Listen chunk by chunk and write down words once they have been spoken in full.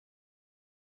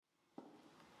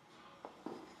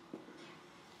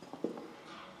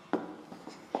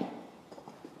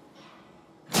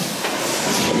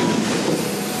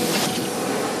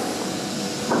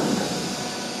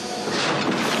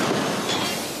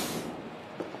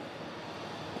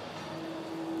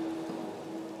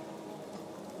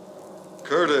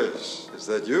Curtis, is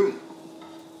that you?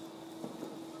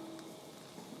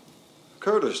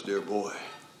 Curtis, dear boy,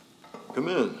 come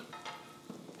in.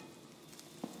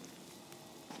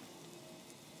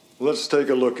 Let's take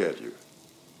a look at you.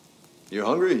 You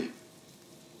hungry?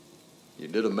 You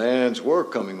did a man's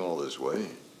work coming all this way.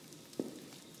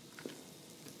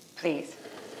 Please,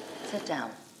 sit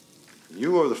down.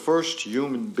 You are the first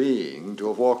human being to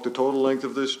have walked the total length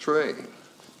of this train,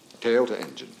 tail to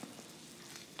engine.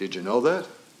 Did you know that?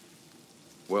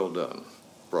 Well done.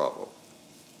 Bravo.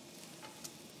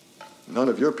 None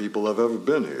of your people have ever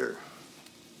been here.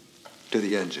 To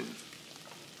the engine.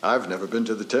 I've never been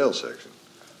to the tail section.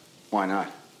 Why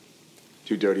not?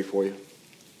 Too dirty for you?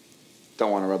 Don't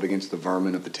want to rub against the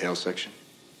vermin of the tail section?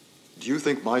 Do you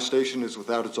think my station is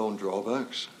without its own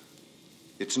drawbacks?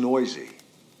 It's noisy.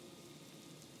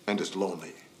 And it's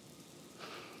lonely.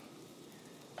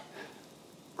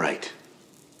 Right.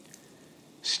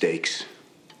 Steaks.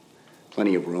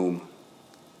 Plenty of room.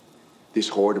 This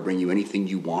whore to bring you anything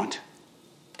you want.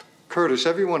 Curtis,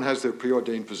 everyone has their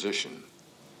preordained position.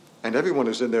 And everyone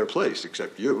is in their place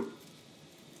except you.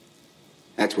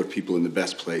 That's what people in the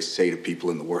best place say to people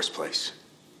in the worst place.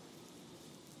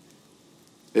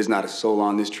 There's not a soul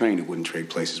on this train who wouldn't trade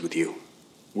places with you.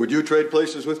 Would you trade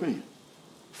places with me?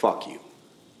 Fuck you.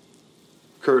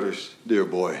 Curtis, dear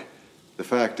boy, the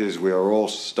fact is we are all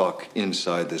stuck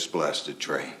inside this blasted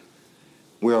train.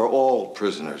 We are all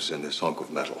prisoners in this hunk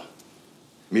of metal.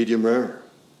 Medium rare.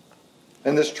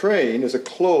 And this train is a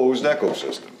closed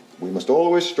ecosystem. We must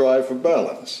always strive for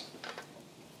balance.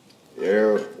 The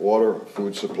air, water,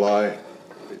 food supply,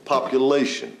 the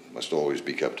population must always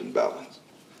be kept in balance.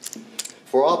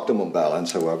 For optimum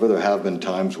balance, however, there have been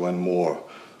times when more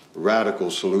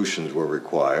radical solutions were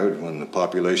required, when the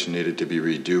population needed to be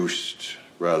reduced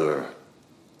rather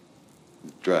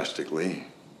drastically.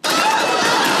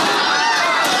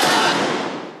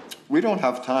 We don't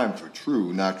have time for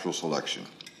true natural selection.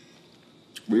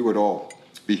 We would all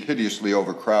be hideously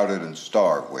overcrowded and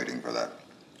starve waiting for that.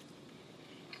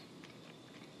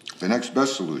 The next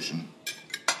best solution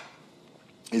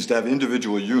is to have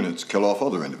individual units kill off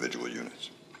other individual units.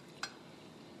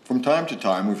 From time to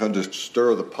time, we've had to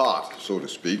stir the pot, so to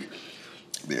speak.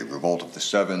 The Revolt of the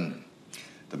Seven,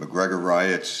 the McGregor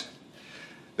riots,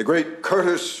 the Great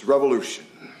Curtis Revolution.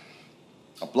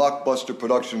 A blockbuster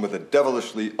production with a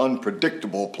devilishly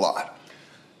unpredictable plot.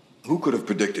 Who could have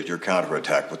predicted your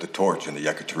counterattack with the torch in the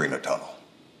Yekaterina tunnel?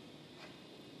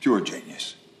 Pure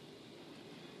genius.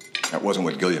 That wasn't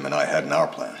what Gilliam and I had in our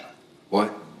plan.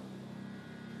 What?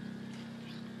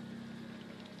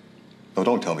 Oh,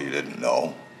 don't tell me you didn't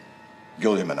know.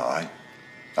 Gilliam and I,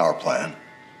 our plan.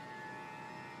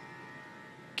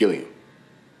 Gilliam.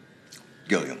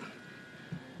 Gilliam.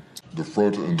 The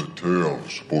front and the tail are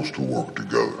supposed to work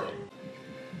together.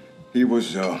 He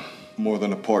was more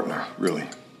than a partner, really.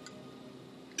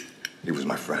 He was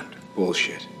my friend.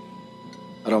 Bullshit.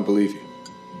 I don't believe you.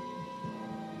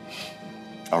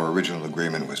 Our original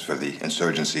agreement was for the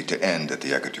insurgency to end at the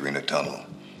Yekaterina tunnel,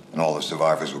 and all the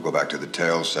survivors would go back to the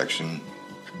tail section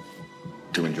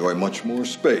to enjoy much more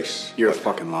space. You're a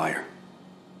fucking liar.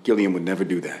 Gilliam would never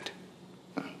do that.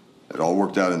 It all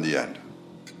worked out in the end.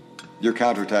 Your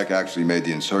counterattack actually made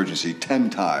the insurgency 10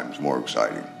 times more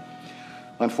exciting.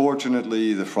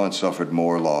 Unfortunately, the front suffered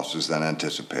more losses than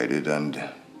anticipated, and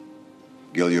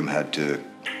Gilliam had to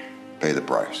pay the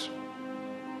price.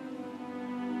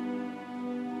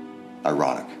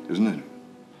 Ironic, isn't it?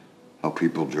 How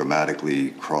people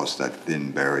dramatically cross that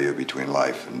thin barrier between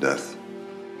life and death.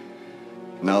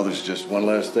 Now there's just one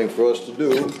last thing for us to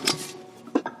do.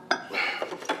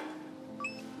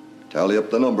 Tally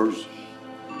up the numbers.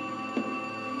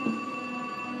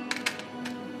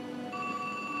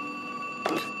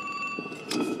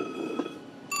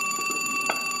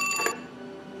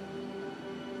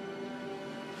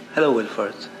 Hello,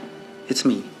 Wilford. It's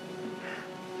me.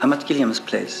 I'm at Gilliam's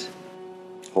place.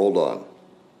 Hold on.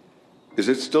 Is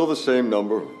it still the same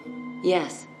number?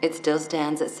 Yes, it still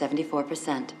stands at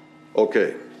 74%.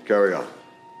 Okay, carry on.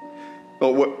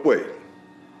 Oh, wait.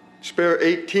 Spare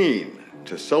 18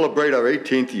 to celebrate our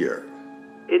 18th year.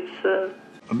 It's,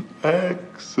 An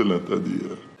excellent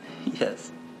idea.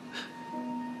 yes.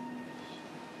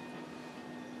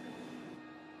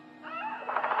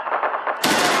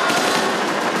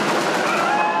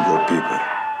 Your people.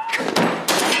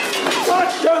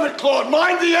 God damn it, Claude!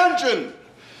 Mind the engine!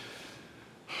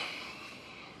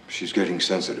 She's getting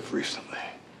sensitive recently.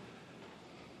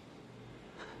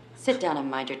 Sit down and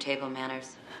mind your table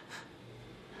manners.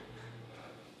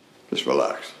 Just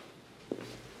relax.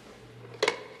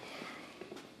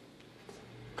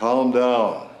 Calm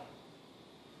down.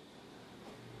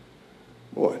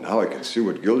 Boy, now I can see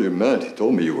what Gilliam meant. He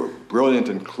told me you were brilliant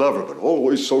and clever, but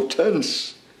always so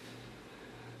tense.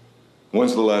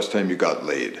 When's the last time you got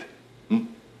laid?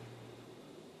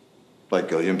 Like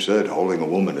Gilliam said, holding a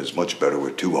woman is much better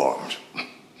with two arms.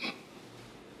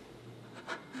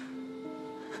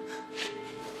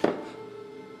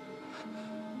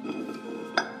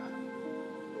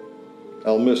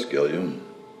 I'll miss Gilliam.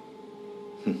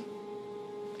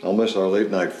 I'll miss our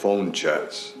late-night phone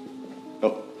chats.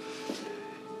 Oh,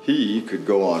 he could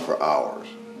go on for hours,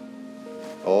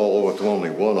 all with only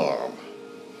one arm.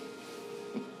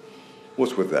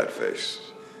 What's with that face?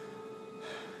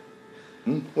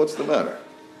 What's the matter?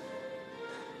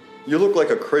 You look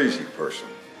like a crazy person.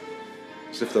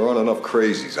 As if there aren't enough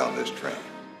crazies on this train.